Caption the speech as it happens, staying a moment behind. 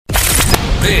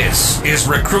This is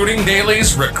Recruiting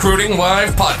Daily's Recruiting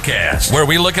Live podcast, where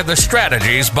we look at the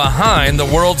strategies behind the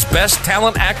world's best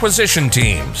talent acquisition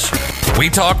teams. We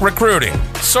talk recruiting,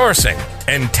 sourcing,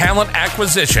 and talent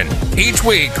acquisition. Each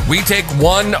week, we take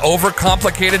one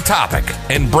overcomplicated topic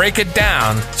and break it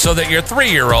down so that your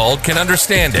 3-year-old can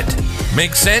understand it.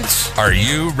 Make sense? Are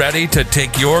you ready to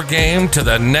take your game to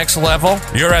the next level?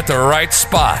 You're at the right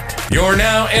spot. You're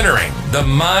now entering the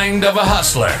mind of a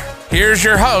hustler. Here's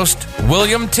your host,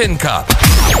 William Tincup.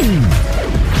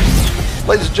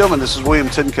 Ladies and gentlemen, this is William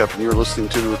Tincup, and you're listening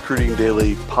to the Recruiting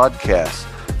Daily podcast.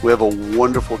 We have a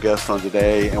wonderful guest on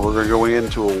today, and we're going to go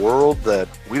into a world that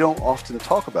we don't often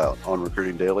talk about on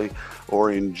Recruiting Daily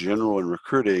or in general in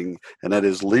recruiting, and that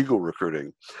is legal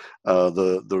recruiting,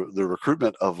 the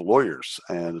recruitment of lawyers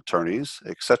and attorneys,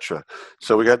 etc.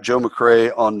 So we got Joe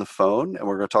McCray on the phone, and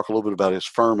we're going to talk a little bit about his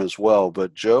firm as well.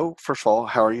 But Joe, first of all,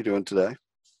 how are you doing today?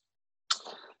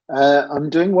 I'm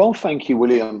doing well, thank you,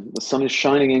 William. The sun is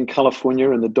shining in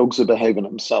California and the dogs are behaving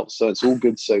themselves, so it's all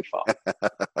good so far.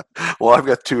 Well, I've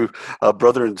got two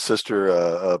brother and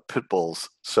sister pit bulls,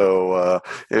 so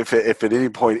if at any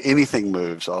point anything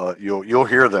moves, you'll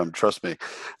hear them. Trust me.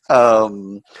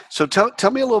 So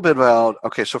tell me a little bit about.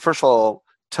 Okay, so first of all,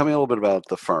 tell me a little bit about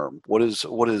the firm. What do you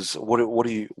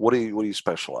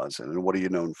specialize in, and what are you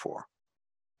known for?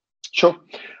 Sure.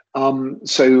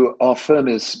 So our firm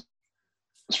is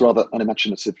rather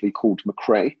unimaginatively called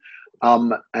McCray,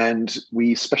 and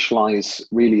we specialize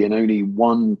really in only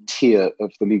one tier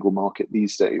of the legal market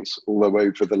these days, although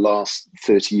over the last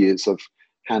 30 years I've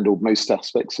handled most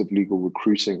aspects of legal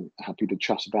recruiting. Happy to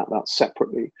chat about that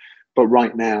separately. But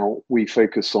right now we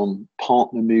focus on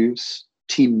partner moves,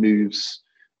 team moves,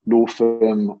 law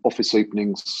firm office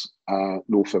openings,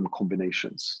 law firm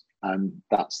combinations, and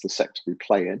that's the sector we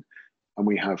play in. And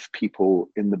we have people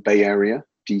in the Bay Area,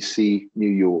 DC, New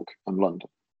York, and London.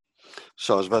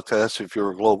 So I was about to ask if you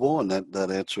were global, and that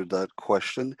answered that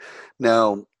question.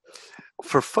 Now,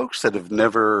 for folks that have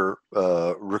never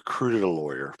recruited a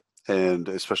lawyer, and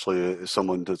especially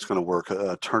someone that's going to work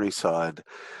attorney side,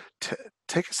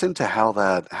 take us into how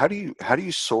do you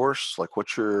source, like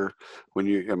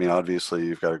obviously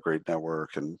you've got a great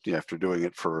network, and after doing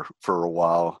it for a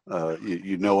while,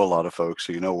 you know a lot of folks,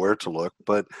 so you know where to look,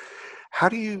 but how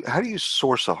do you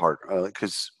source a heart?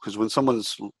 Because when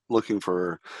someone's looking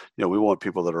for, we want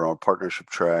people that are on partnership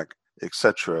track,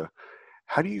 etc.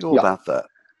 How do you go about that?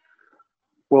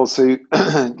 Well, so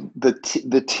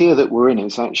the tier that we're in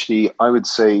is actually, I would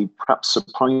say, perhaps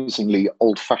surprisingly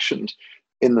old-fashioned,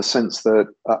 in the sense that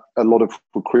a lot of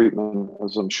recruitment,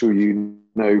 as I'm sure you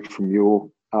know from your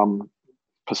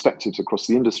perspectives across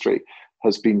the industry,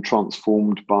 has been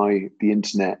transformed by the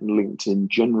internet and LinkedIn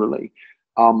generally.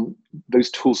 Those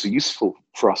tools are useful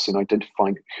for us in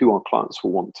identifying who our clients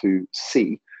will want to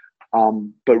see.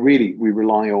 But really, we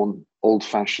rely on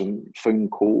old-fashioned phone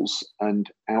calls and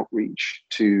outreach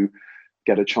to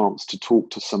get a chance to talk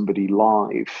to somebody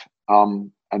live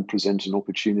and present an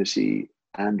opportunity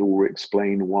and or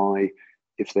explain why,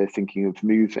 if they're thinking of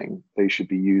moving, they should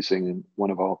be using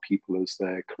one of our people as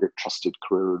their trusted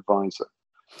career advisor.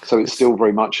 So it's still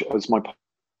very much, as one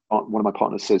of my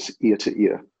partners says, ear to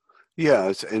ear. Yeah,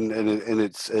 it's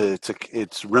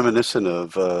reminiscent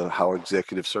of how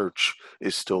executive search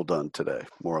is still done today,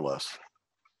 more or less.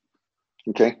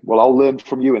 Okay, well, I'll learn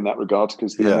from you in that regard,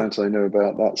 because the amount I know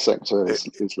about that sector is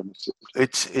limited.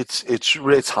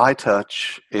 It's high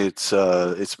touch. It's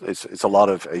a lot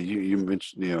of you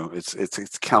mentioned,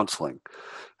 it's counseling.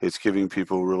 It's giving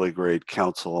people really great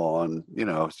counsel on, you're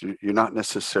not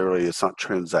necessarily, it's not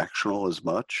transactional as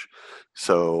much.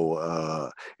 So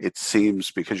it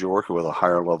seems, because you're working with a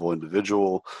higher level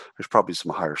individual, there's probably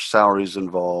some higher salaries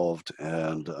involved.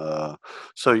 And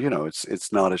so,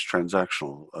 it's not as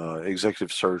transactional.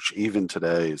 Executive search, even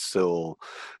today, is still,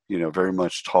 very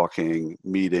much talking,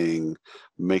 meeting,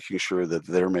 making sure that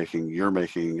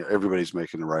everybody's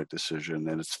making the right decision,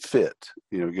 and it's fit.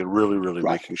 You're really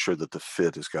right. Making sure that the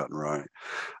fit is gotten right.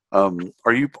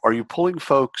 Are you pulling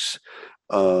folks?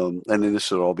 And then this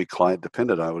would all be client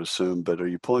dependent, I would assume. But are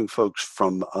you pulling folks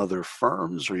from other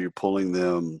firms? Or are you pulling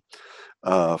them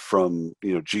from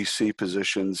GC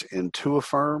positions into a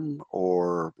firm,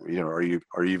 or are you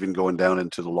even going down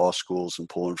into the law schools and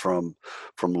pulling from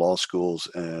law schools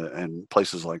and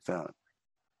places like that?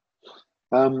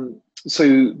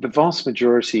 So the vast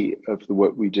majority of the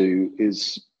work we do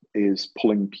is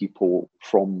pulling people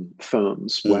from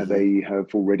firms where they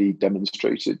have already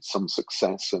demonstrated some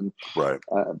success and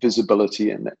visibility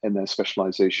in their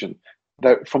specialization.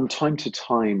 That from time to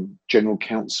time, general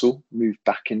counsel move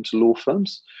back into law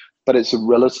firms, but it's a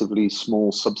relatively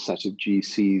small subset of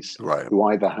GCs Right. who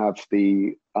either have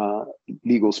the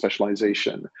legal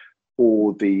specialization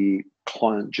or the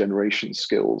client generation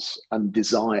skills and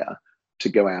desire to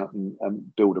go out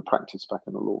and build a practice back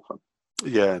in a law firm.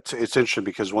 Yeah, it's interesting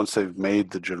because once they've made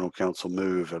the general counsel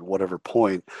move at whatever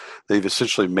point, they've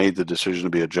essentially made the decision to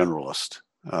be a generalist.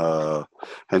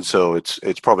 And so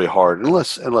it's probably hard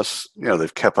unless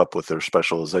they've kept up with their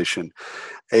specialization.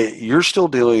 You're still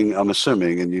dealing, I'm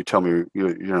assuming, and you tell me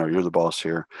you're the boss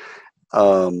here.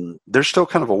 There's still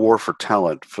kind of a war for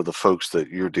talent for the folks that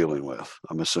you're dealing with,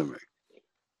 I'm assuming.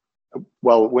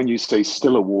 Well, when you say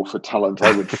still a war for talent,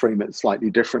 I would frame it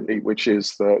slightly differently, which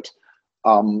is that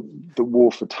the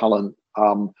war for talent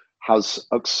has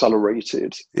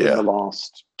accelerated in the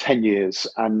last 10 years,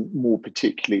 and more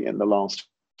particularly in the last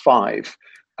 5,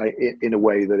 in a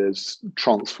way that has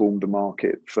transformed the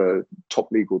market for top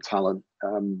legal talent,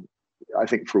 I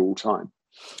think, for all time.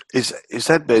 Is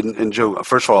that been, and Joe,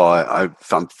 first of all,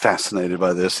 I'm fascinated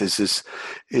by this. Is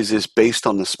this based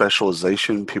on the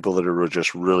specialization, people that are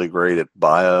just really great at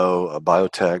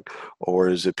biotech, or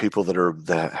is it people that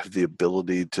have the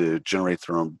ability to generate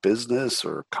their own business,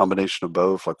 or a combination of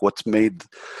both? Like what's made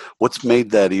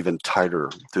that even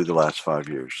tighter through the last 5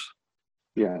 years?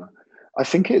 Yeah, I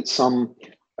think it's I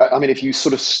mean, if you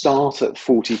sort of start at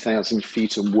 40,000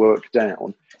 feet and work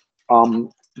down,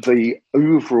 the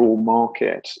overall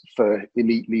market for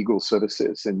elite legal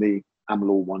services in the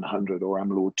AmLaw 100 or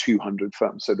AmLaw 200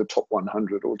 firms, so the top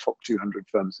 100 or top 200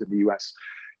 firms in the US,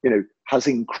 has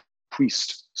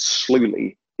increased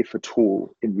slowly, if at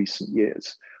all, in recent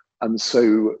years. And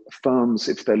so firms,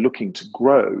 if they're looking to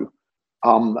grow,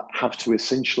 have to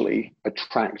essentially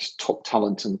attract top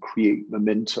talent and create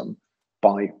momentum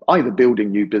by either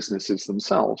building new businesses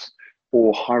themselves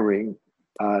or hiring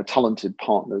talented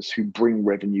partners who bring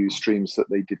revenue streams that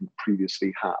they didn't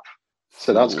previously have.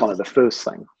 So that's kind of the first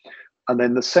thing. And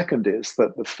then the second is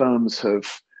that the firms have,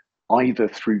 either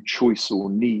through choice or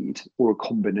need or a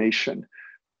combination,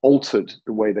 altered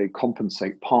the way they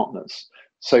compensate partners,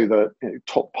 so that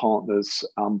top partners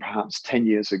perhaps 10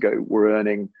 years ago were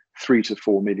earning $3 to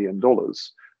 $4 million,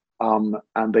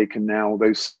 and they can now,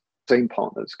 those same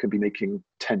partners can be making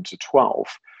 10 to 12.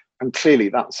 And clearly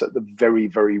that's at the very,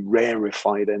 very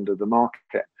rarefied end of the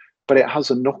market. But it has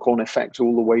a knock-on effect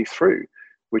all the way through,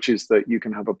 which is that you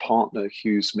can have a partner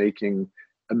who's making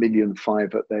 $1.5 million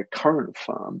at their current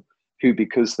firm, who,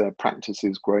 because their practice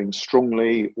is growing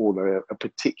strongly or they're a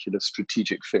particular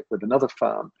strategic fit with another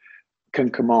firm, can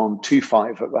command $2.5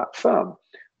 million at that firm.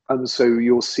 And so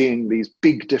you're seeing these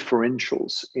big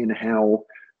differentials in how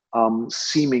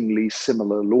seemingly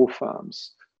similar law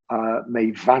firms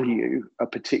may value a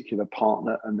particular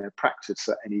partner and their practice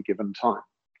at any given time.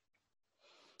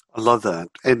 I love that.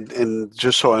 And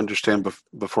just so I understand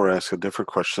before I ask a different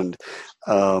question,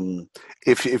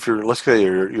 if you're, let's say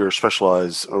you're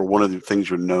specialized, or one of the things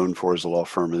you're known for as a law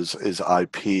firm is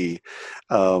IP.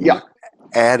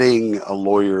 Adding a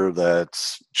lawyer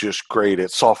that's just great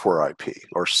at software IP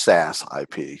or SaaS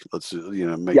IP, let's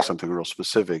make something real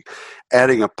specific.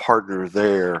 Adding a partner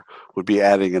there would be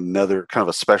adding another kind of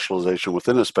a specialization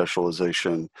within a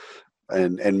specialization,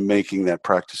 and making that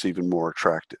practice even more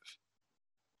attractive.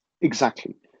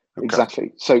 Exactly. Okay.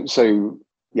 Exactly. So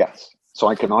yes. So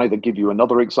I can either give you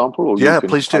another example, or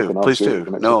please do. Please do.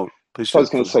 No, please do. So I was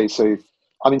going to say,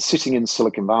 sitting in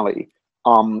Silicon Valley,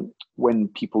 when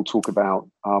people talk about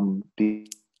the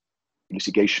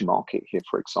litigation market here,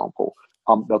 for example,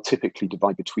 they'll typically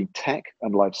divide between tech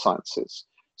and life sciences.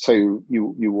 So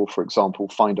you will, for example,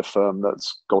 find a firm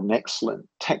that's got an excellent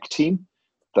tech team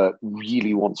that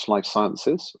really wants life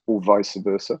sciences, or vice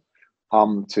versa,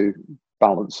 to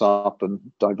balance up and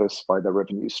diversify their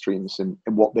revenue streams in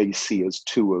what they see as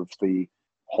two of the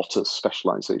hottest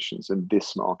specializations in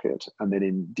this market. And then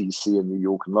in DC and New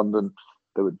York and London,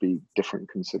 there would be different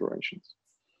considerations.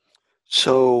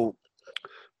 So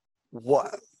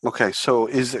what? Okay, so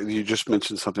you just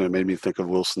mentioned something that made me think of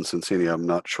Wilson Sonsini. I'm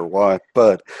not sure why,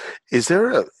 but is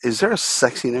there a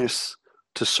sexiness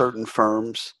to certain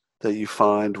firms that you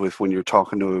find with when you're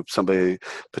talking to somebody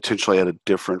potentially at a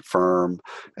different firm,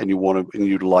 and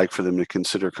you'd like for them to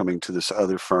consider coming to this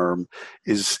other firm?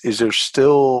 Is there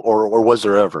still, or was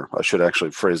there ever? I should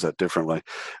actually phrase that differently.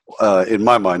 In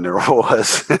my mind, there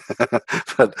was,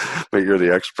 but you're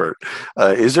the expert.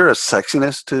 Is there a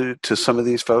sexiness to some of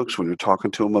these folks when you're talking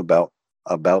to them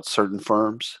about certain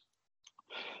firms?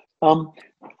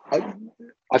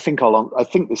 I think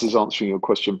this is answering your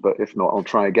question, but if not, I'll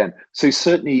try again. So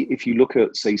certainly, if you look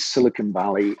at, say, Silicon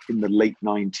Valley in the late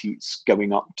 90s,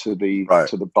 going up to the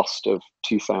bust of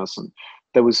 2000,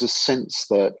 there was a sense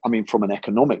that, I mean, from an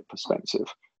economic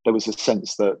perspective, there was a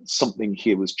sense that something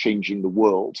here was changing the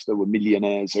world. There were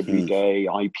millionaires every day,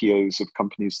 IPOs of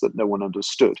companies that no one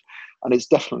understood. And it's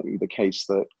definitely the case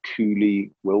that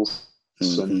Cooley,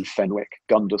 Wilson, Fenwick,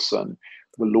 Gunderson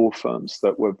were law firms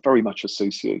that were very much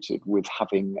associated with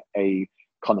having a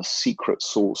kind of secret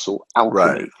sauce or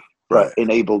alchemy that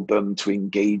enabled them to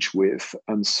engage with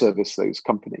and service those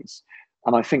companies.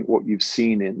 And I think what you've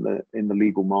seen in the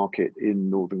legal market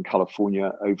in Northern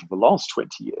California over the last 20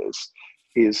 years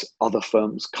is other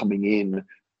firms coming in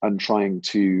and trying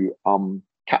to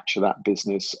capture that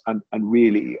business and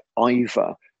really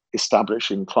either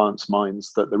establish in clients'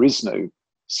 minds that there is no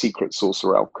secret sauce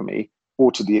or alchemy,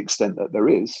 or to the extent that there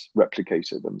is, replicate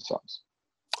it themselves.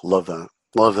 Love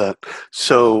that.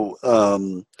 So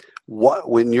what,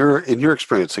 when you're in your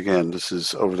experience, again, this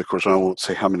is over the course, I won't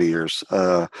say how many years,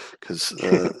 because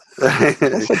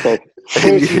that's okay.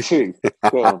 32.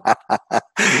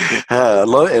 I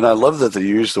love that they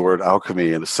use the word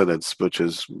alchemy in a sentence, which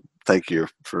is, thank you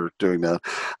for doing that.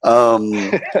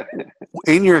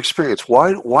 In your experience,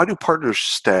 why do partners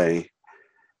stay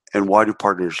and why do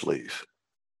partners leave?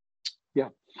 Yeah.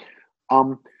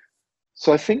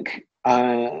 So I think,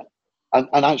 and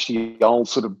actually I'll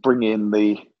sort of bring in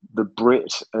the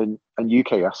Brit and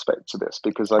UK aspect to this,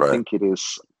 because I think it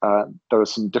is, there are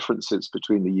some differences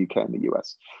between the UK and the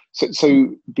US.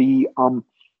 So the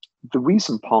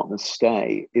reason partners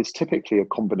stay is typically a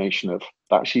combination of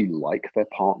they actually like their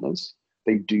partners.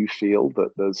 They do feel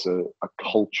that there's a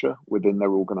culture within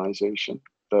their organization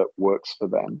that works for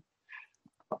them,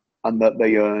 and that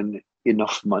they earn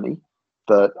enough money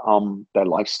that their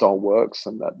lifestyle works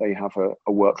and that they have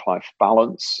a work-life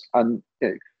balance. And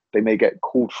they may get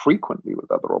called frequently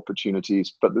with other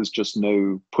opportunities, but there's just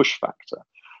no push factor.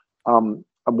 And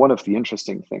one of the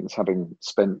interesting things, having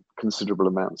spent considerable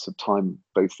amounts of time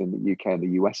both in the UK and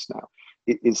the US now,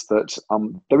 is that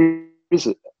there is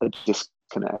a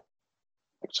disconnect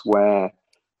where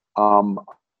a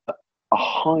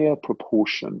higher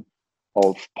proportion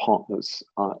of partners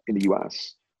in the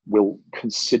US will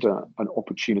consider an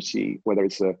opportunity where there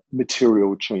is a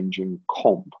material change in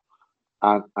comp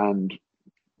and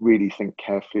really think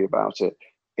carefully about it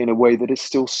in a way that is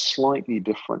still slightly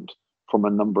different from a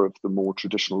number of the more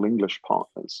traditional English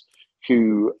partners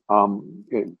who,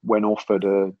 when offered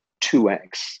a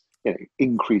 2x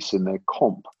increase in their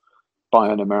comp by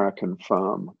an American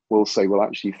firm, will say, well,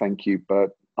 actually, thank you,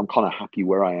 but I'm kind of happy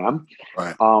where I am.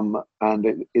 Right.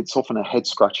 And it's often a head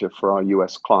scratcher for our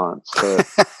US clients that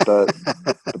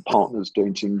the partners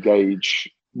don't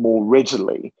engage more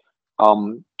readily,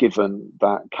 given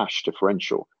that cash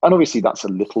differential. And obviously that's a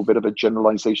little bit of a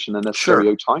generalization and a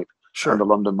stereotype. Sure. And the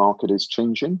London market is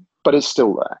changing, but it's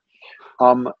still there.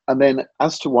 And then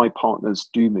as to why partners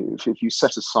do move, if you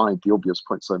set aside the obvious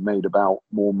points I made about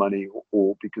more money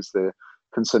or because they're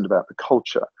concerned about the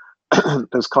culture,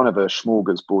 there's kind of a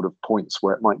smorgasbord of points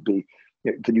where it might be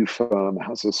the new firm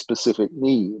has a specific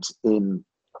need in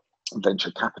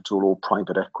venture capital or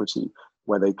private equity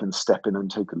where they can step in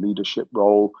and take a leadership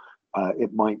role.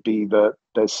 It might be that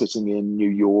they're sitting in New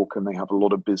York and they have a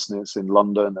lot of business in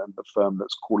London, and the firm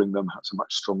that's calling them has a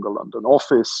much stronger London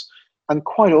office. And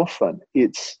quite often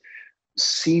it's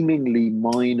seemingly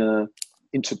minor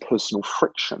interpersonal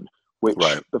friction, which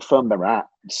the firm they're at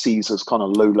sees as kind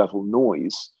of low-level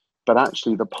noise. But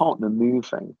actually the partner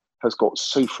moving has got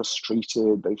so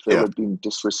frustrated, they feel they've been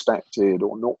disrespected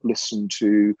or not listened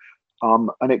to,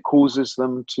 and it causes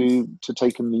them to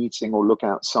take a meeting or look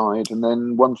outside, and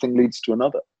then one thing leads to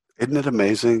another. Isn't it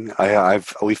amazing?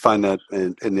 We find that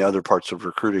in the other parts of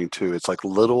recruiting too. It's like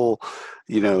little,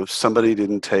 somebody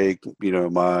didn't take,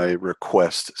 my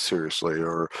request seriously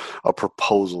or a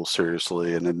proposal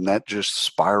seriously. And then that just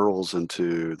spirals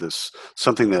into this,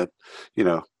 something that,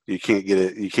 you can't get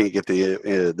it. You can't get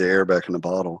the air back in the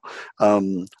bottle. I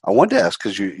wanted to ask,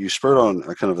 because you spurred on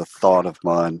a kind of a thought of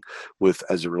mine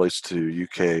as it relates to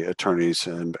UK attorneys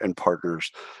and partners.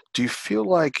 Do you feel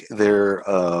like they're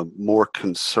more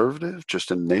conservative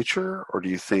just in nature, or do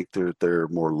you think they're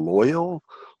more loyal?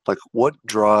 Like, what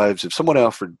drives, if someone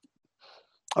offered,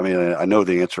 I mean, I know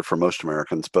the answer for most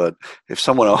Americans, but if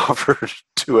someone offered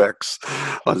 2x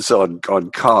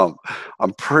on comp,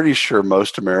 I'm pretty sure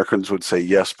most Americans would say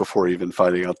yes before even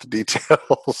finding out the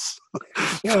details.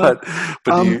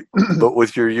 But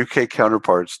with your UK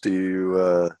counterparts,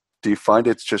 do you find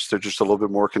they're just a little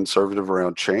bit more conservative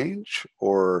around change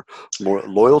or more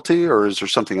loyalty, or is there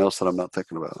something else that I'm not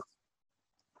thinking about?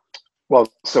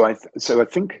 Well, so I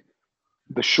think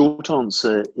the short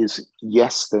answer is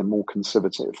yes, they're more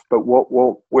conservative. But what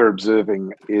we're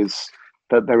observing is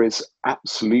that there is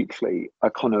absolutely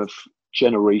a kind of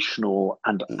generational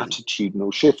and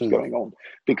attitudinal shift going on.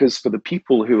 Because for the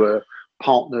people who are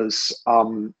partners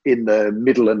in the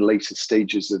middle and later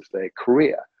stages of their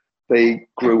career, they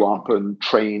grew up and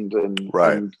trained and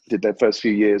did their first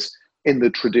few years in the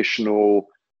traditional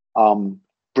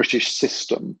British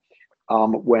system,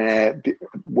 where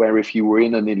if you were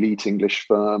in an elite English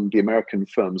firm, the American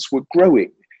firms were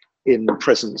growing in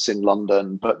presence in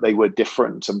London, but they were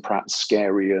different and perhaps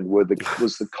scary. And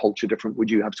was the culture different?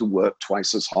 Would you have to work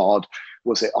twice as hard?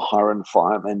 Was it a hire and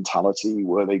fire mentality?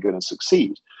 Were they going to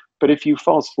succeed? But if you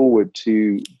fast forward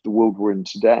to the world we're in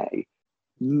today,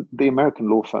 the American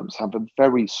law firms have a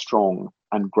very strong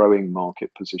and growing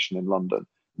market position in London.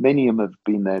 Many of them have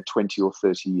been there 20 or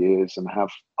 30 years and have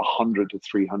 100 to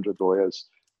 300 lawyers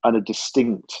and a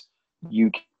distinct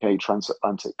UK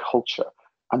transatlantic culture.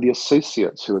 And the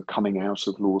associates who are coming out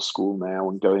of law school now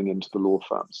and going into the law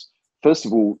firms, first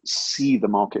of all, see the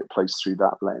marketplace through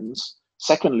that lens.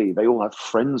 Secondly, they all have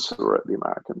friends who are at the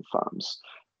American firms.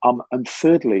 And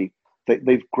thirdly,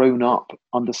 they've grown up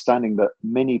understanding that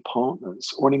many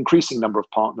partners, or an increasing number of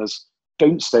partners,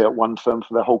 don't stay at one firm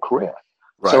for their whole career.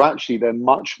 Right. So actually, they're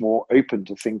much more open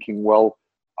to thinking, well,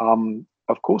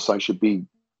 of course I should be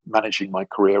managing my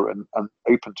career and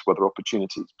open to other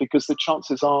opportunities, because the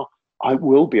chances are I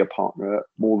will be a partner at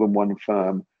more than one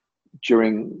firm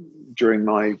during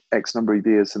my X number of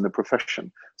years in the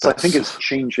profession. So I think it's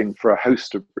changing for a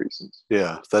host of reasons.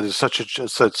 Yeah, that is such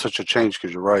a change,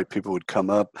 because you're right. People would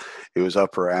come up, it was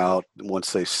up or out.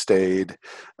 Once they stayed,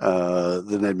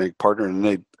 then they'd make partner, and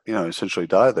they'd essentially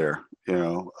die there.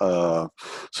 So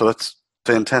that's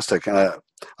fantastic. And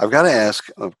I've got to ask.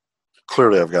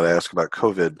 Clearly, I've got to ask about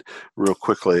COVID real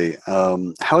quickly.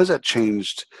 How has that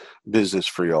changed business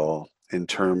for y'all in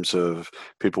terms of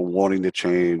people wanting to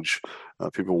change,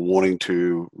 people wanting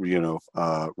to,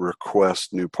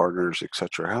 request new partners, et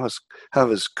cetera? How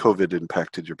has COVID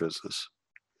impacted your business?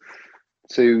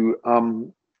 So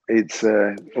it's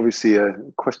obviously a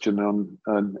question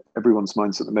on everyone's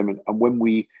minds at the moment.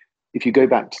 And if you go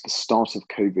back to the start of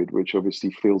COVID, which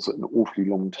obviously feels like an awfully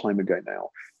long time ago now,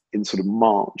 in sort of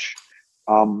March,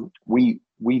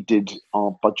 we did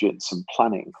our budgets and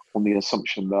planning on the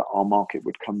assumption that our market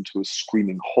would come to a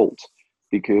screaming halt,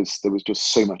 because there was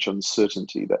just so much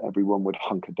uncertainty that everyone would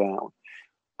hunker down.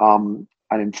 And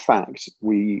in fact,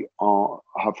 we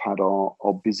have had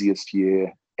our busiest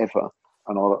year ever,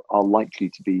 and are likely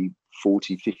to be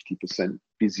 40, 50%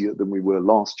 busier than we were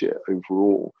last year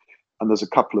overall. And there's a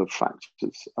couple of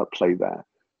factors at play there.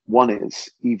 One is,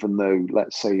 even though,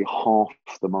 let's say, half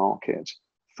the market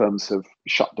firms have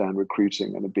shut down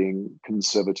recruiting and are being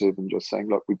conservative and just saying,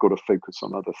 look, we've got to focus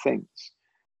on other things,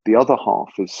 the other half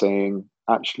is saying,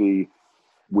 actually,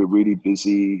 we're really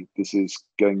busy. This is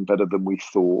going better than we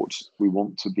thought. We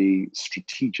want to be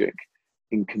strategic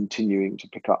in continuing to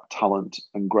pick up talent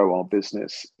and grow our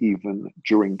business even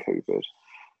during COVID.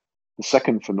 The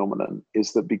second phenomenon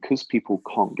is that because people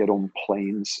can't get on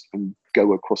planes and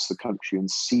go across the country and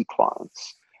see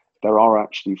clients, there are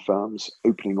actually firms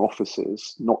opening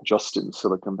offices, not just in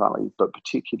Silicon Valley, but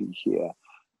particularly here.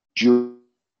 During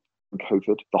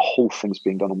COVID, the whole thing's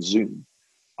being done on Zoom,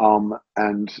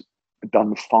 and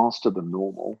done faster than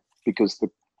normal, because the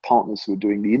partners who are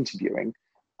doing the interviewing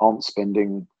aren't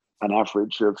spending an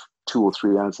average of 2 or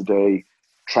 3 hours a day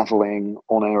traveling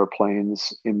on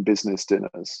airplanes in business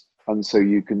dinners. And so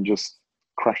you can just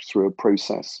crash through a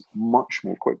process much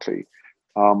more quickly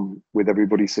with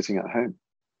everybody sitting at home.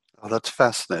 Oh, that's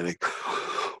fascinating.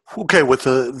 Okay, with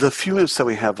the few minutes that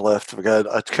we have left, I've got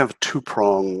a kind of a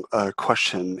two-prong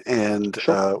question. And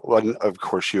Sure. One, of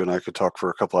course, you and I could talk for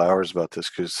a couple of hours about this,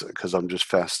 because I'm just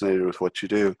fascinated with what you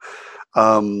do.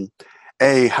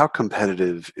 How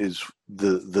competitive is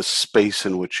the space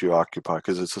in which you occupy?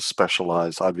 Because it's a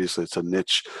specialized, obviously it's a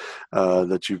niche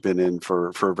that you've been in for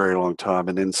a very long time.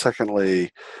 And then secondly,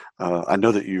 I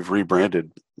know that you've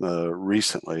rebranded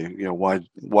recently.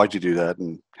 Why'd you do that,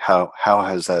 and how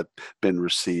has that been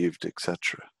received,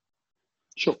 etc.?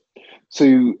 Sure.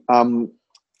 So,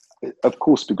 of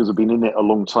course, because I've been in it a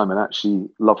long time and actually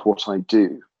love what I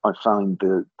do, I find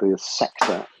the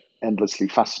sector endlessly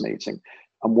fascinating.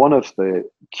 And one of the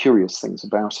curious things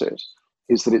about it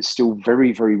is that it's still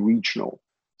very, very regional.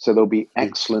 So there'll be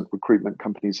excellent recruitment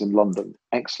companies in London,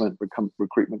 excellent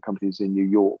recruitment companies in New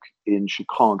York, in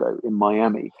Chicago, in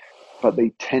Miami, but they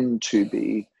tend to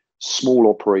be small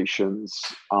operations,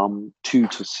 2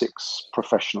 to 6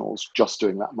 professionals just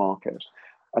doing that market.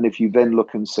 And if you then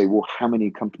look and say, well, how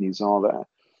many companies are there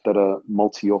that are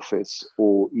multi-office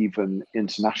or even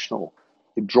international,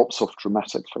 it drops off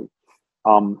dramatically.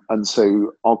 And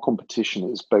so our competition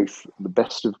is both the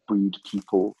best of breed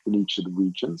people in each of the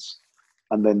regions,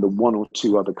 and then the one or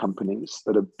two other companies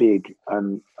that are big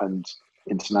and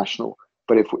international.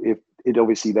 But if it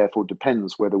obviously therefore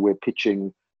depends whether we're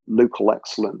pitching local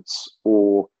excellence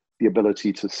or the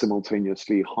ability to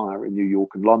simultaneously hire in New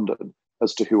York and London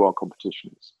as to who our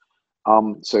competition is.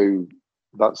 So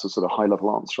that's a sort of high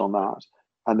level answer on that.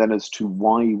 And then as to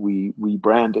why we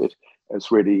rebranded,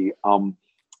 it's really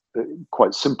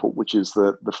quite simple, which is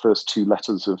the first two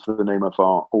letters of the name of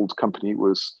our old company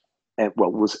was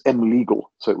M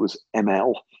Legal, so it was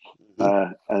ML,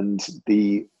 and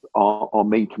our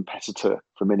main competitor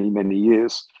for many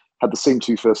years had the same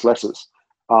two first letters,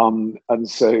 and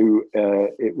so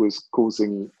it was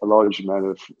causing a large amount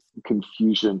of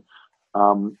confusion.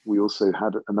 We also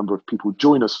had a number of people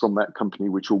join us from that company,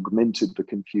 which augmented the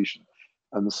confusion,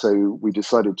 and so we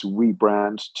decided to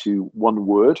rebrand to one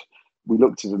word. We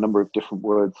looked at a number of different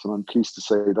words, and I'm pleased to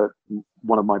say that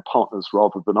one of my partners,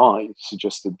 rather than I,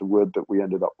 suggested the word that we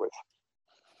ended up with.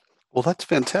 Well, that's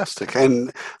fantastic.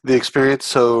 And the experience,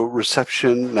 so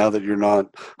reception, now that you're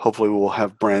not, hopefully we'll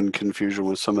have brand confusion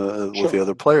with with the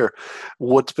other player.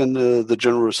 What's been the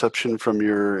general reception from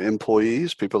your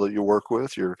employees, people that you work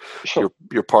with, your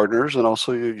partners, and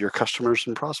also your customers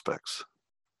and prospects?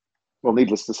 Well,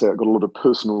 needless to say, I got a lot of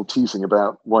personal teasing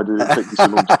about why did it take me so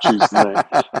long to choose the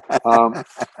name.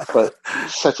 But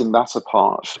setting that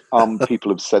apart,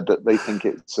 people have said that they think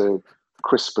it's a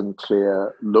crisp and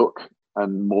clear look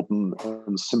and modern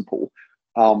and simple.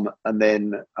 And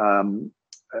then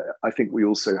I think we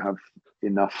also have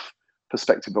enough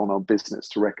perspective on our business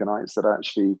to recognize that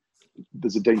actually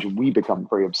there's a danger we become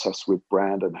very obsessed with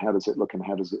brand and how does it look and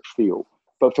how does it feel.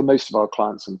 But for most of our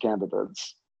clients and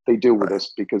candidates, they deal with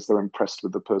us because they're impressed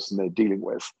with the person they're dealing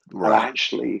with. And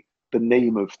actually, the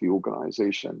name of the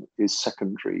organization is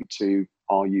secondary to,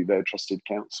 are you their trusted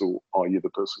counsel? Are you the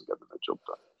person getting the job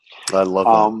done? I love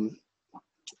that.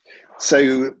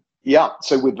 So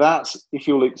with that, if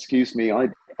you'll excuse me,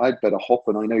 I'd better hop,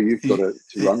 and I know you've got to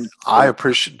run. I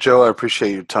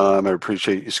appreciate your time. I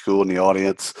appreciate your school and the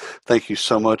audience. Thank you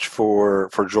so much for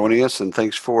joining us, and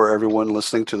thanks for everyone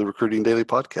listening to the Recruiting Daily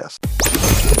podcast.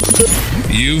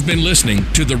 You've been listening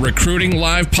to the Recruiting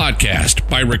Live podcast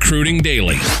by Recruiting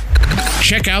Daily.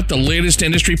 Check out the latest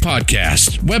industry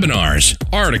podcasts, webinars,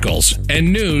 articles,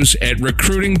 and news at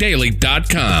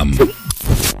recruitingdaily.com.